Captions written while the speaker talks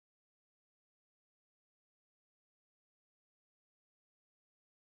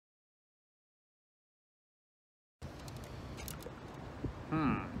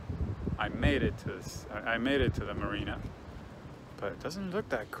I made it to this. I made it to the marina, but it doesn't look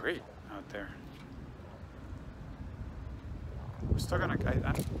that great out there. We're still gonna.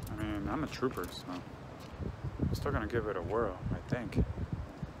 I mean, I'm a trooper, so I'm still gonna give it a whirl. I think. And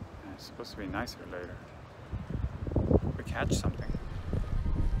it's supposed to be nicer later. We catch something.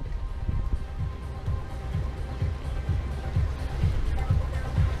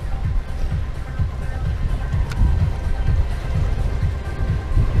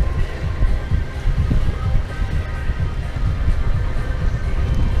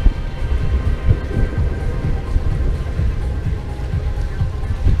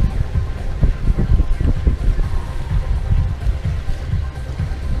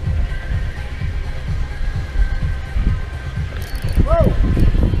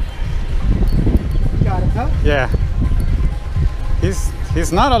 Yeah,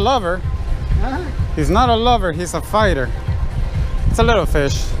 he's not a lover. He's not a lover, he's a fighter. It's a little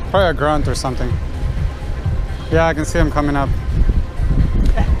fish, probably a grunt or something. Yeah, I can see him coming up.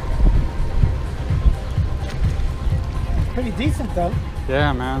 Pretty decent though.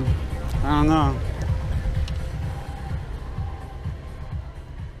 Yeah, man. I don't know.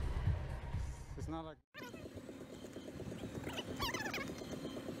 It's not like...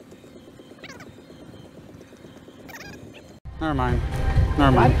 Never mind.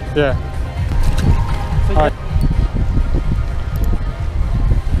 Never mind. Yeah. So all right.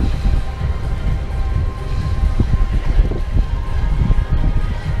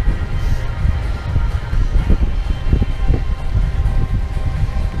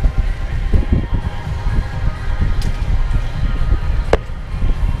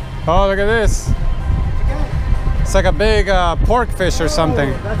 Oh, look at this. It's like a big porkfish or something.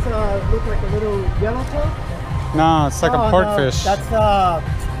 That's look like a little yellowtail? No, it's like a porkfish. No,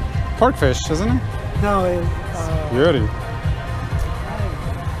 that's porkfish, isn't it? No, it's beauty.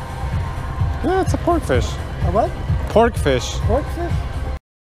 Yeah, it's a porkfish. A what? Porkfish. Porkfish?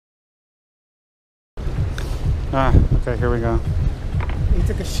 Ah, okay, here we go. He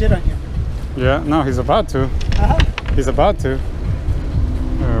took a shit on you. Yeah, no, he's about to. He's about to.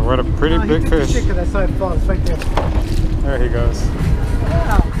 What a pretty big fish. He took a shit 'cause I saw it fall. It's right there. There he goes.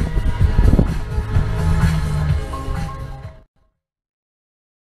 Wow.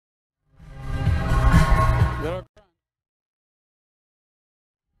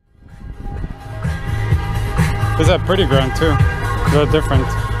 There's that pretty grunt too. A little different.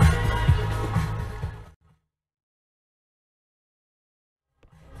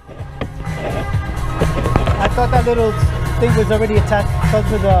 I thought that little thing was already attached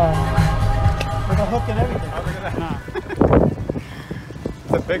because with a hook and everything. Oh, look at that.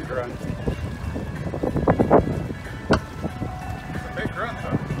 It's a big grunt. It's a big grunt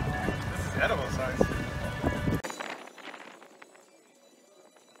though. This is edible size.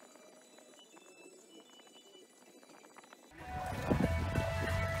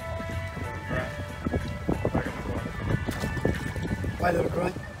 My little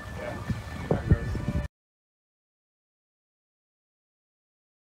grunt. Yeah, there it goes.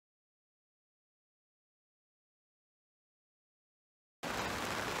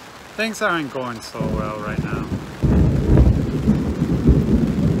 Things aren't going so well right now.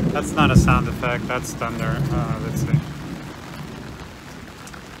 That's not a sound effect, that's thunder. Let's see.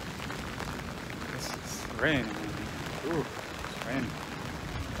 This is raining. Ooh, it's raining.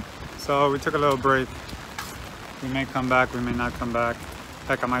 So we took a little break. We may come back, we may not come back.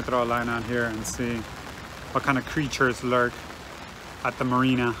 Heck, I might throw a line out here and see what kind of creatures lurk at the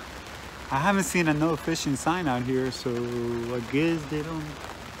marina. I haven't seen a no fishing sign out here, so I guess they don't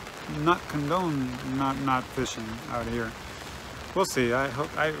not condone not fishing out here. We'll see.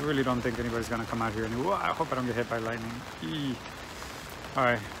 I really don't think anybody's gonna come out here anymore. I hope I don't get hit by lightning. Eee. All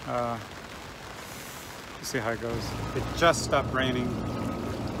right, we'll see how it goes. It just stopped raining,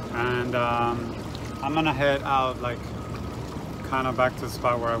 and I'm gonna head out like kind of back to the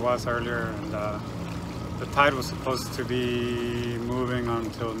spot where I was earlier, and the tide was supposed to be moving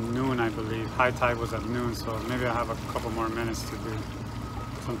until noon, I believe. High tide was at noon, so maybe I have a couple more minutes to do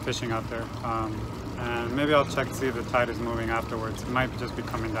some fishing out there, and maybe I'll check to see if the tide is moving afterwards. It might just be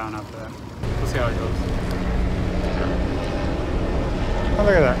coming down after that. We'll see how it goes. Oh,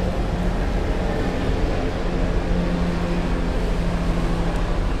 look at that.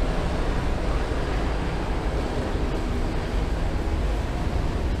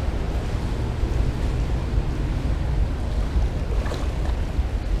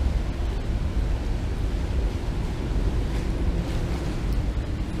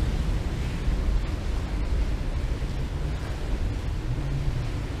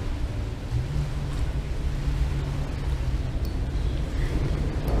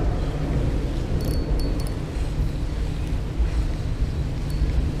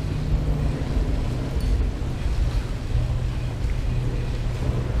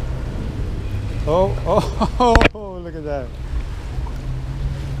 Oh, look at that.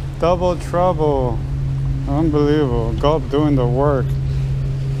 Double trouble. Unbelievable. Gulp doing the work.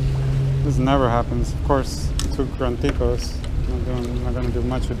 This never happens. Of course, two grunticos. I'm not gonna do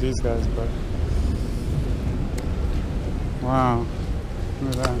much with these guys, but wow.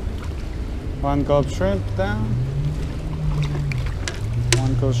 Look at that. One gulp shrimp down.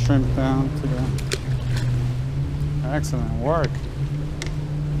 One goes shrimp down to the excellent work.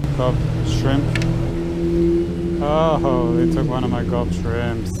 Gulp shrimp. Oh, they took one of my gulp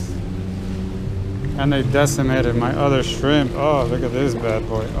shrimps. And they decimated my other shrimp. Oh, look at this bad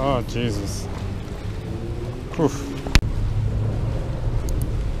boy. Oh, Jesus. Oof.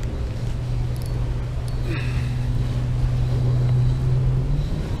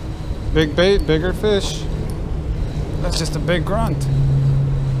 Big bait, bigger fish. That's just a big grunt.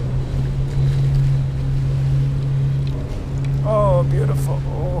 Oh, beautiful.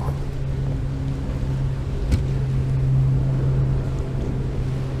 Oh.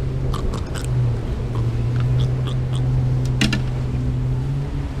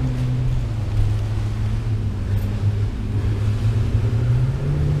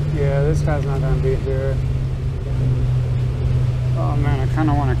 Yeah, this guy's not gonna be here. Oh man, I kind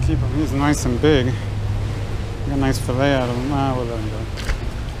of want to keep him. He's nice and big. Got a nice fillet out of him. Ah, we'll let him go.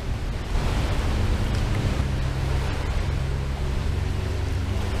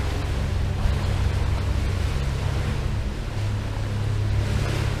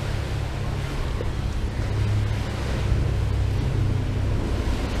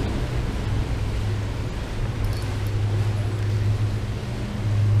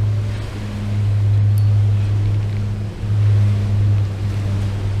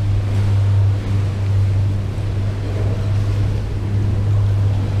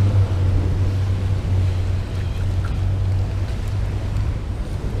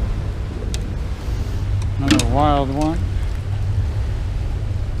 Another wild one.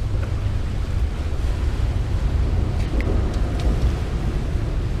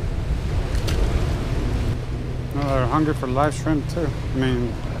 Oh, they're hungry for live shrimp too. I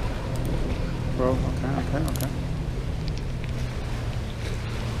mean, well, okay.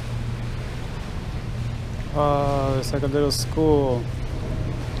 Oh, it's like a little school.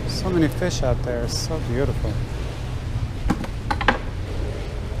 So many fish out there. It's so beautiful.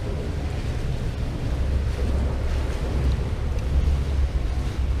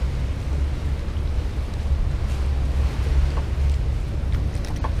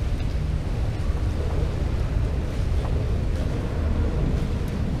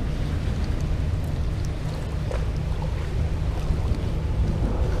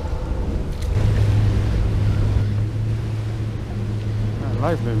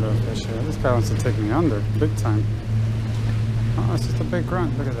 Lively little fish here. This guy wants to take me under, big time. Oh, it's just a big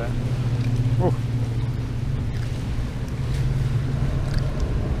grunt. Look at that. Ooh.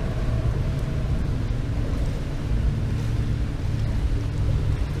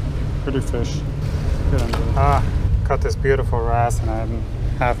 Pretty fish. Get under there. Ah, caught this beautiful wrasse and I hadn't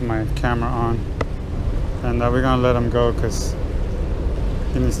have my camera on. And we're gonna let him go because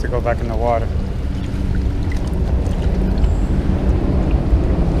he needs to go back in the water.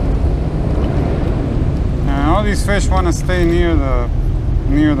 All these fish want to stay near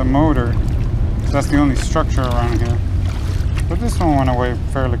the motor. That's the only structure around here. But this one went away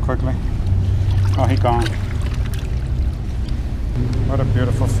fairly quickly. Oh, he gone. What a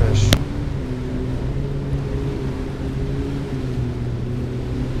beautiful fish.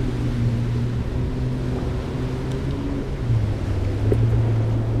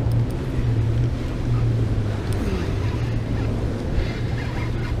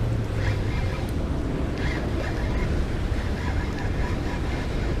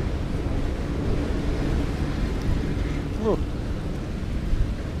 Ooh.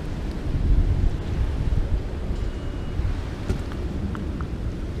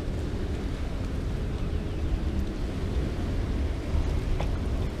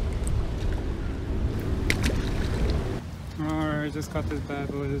 Alright, just caught this bad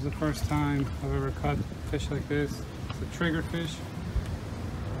boy. This is the first time I've ever caught fish like this. It's a triggerfish.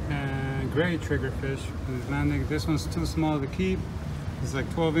 And gray triggerfish. It's landing. This one's too small to keep. It's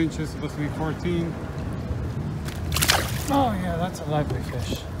like 12 inches, supposed to be 14. Oh yeah, that's a lively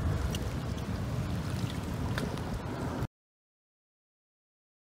fish.